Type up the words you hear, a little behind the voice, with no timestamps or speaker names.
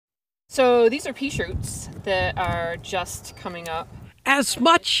So these are pea shoots that are just coming up. As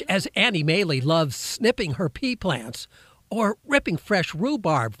much as Annie Maley loves snipping her pea plants or ripping fresh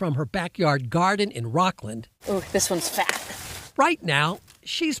rhubarb from her backyard garden in Rockland. Oh, this one's fat. Right now,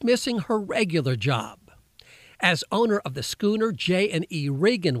 she's missing her regular job. As owner of the schooner J&E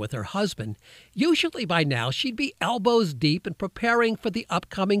Regan with her husband, usually by now she'd be elbows deep in preparing for the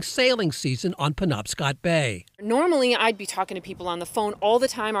upcoming sailing season on Penobscot Bay. Normally, I'd be talking to people on the phone all the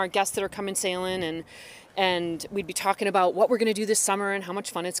time, our guests that are coming sailing, and we'd be talking about what we're going to do this summer and how much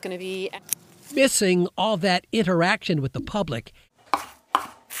fun it's going to be. Missing all that interaction with the public,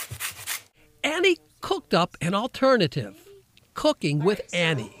 Annie cooked up an alternative, Cooking with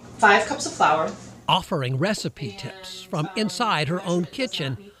Annie. 5 cups of flour. Offering recipe tips from inside her own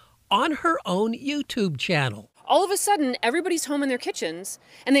kitchen on her own YouTube channel. All of a sudden, everybody's home in their kitchens,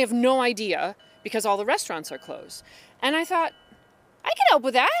 and they have no idea because all the restaurants are closed. And I thought, I can help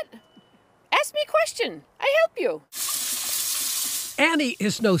with that. Ask me a question. I help you. Annie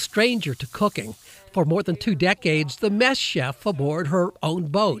is no stranger to cooking. For more than 2 decades, the mess chef aboard her own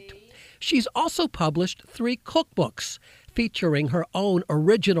boat. She's also published 3 cookbooks featuring her own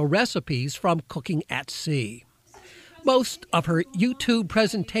original recipes from cooking at sea. Most of her YouTube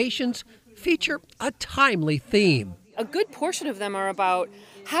presentations feature a timely theme. A good portion of them are about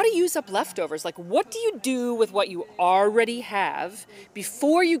how to use up leftovers. Like, what do you do with what you already have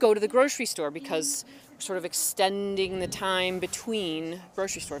before you go to the grocery store? Because we're sort of extending the time between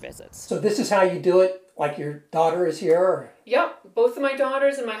grocery store visits. So this is how you do it, like your daughter is here? Yep, both of my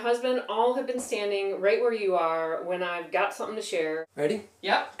daughters and my husband all have been standing right where you are when I've got something to share. Ready?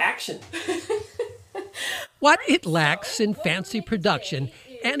 Yep. Action. What it lacks in fancy production,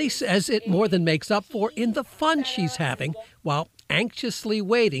 Annie says it more than makes up for in the fun she's having while anxiously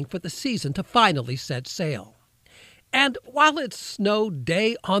waiting for the season to finally set sail. And while it's no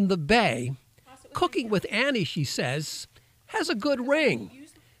day on the bay, Cooking with Annie, she says, has a good ring.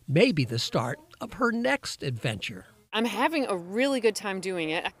 Maybe the start of her next adventure. I'm having a really good time doing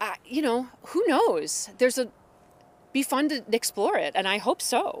it. Who knows? Be fun to explore it, and I hope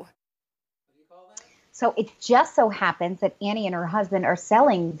so. So it just so happens that Annie and her husband are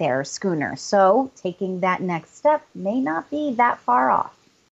selling their schooner. So taking that next step may not be that far off.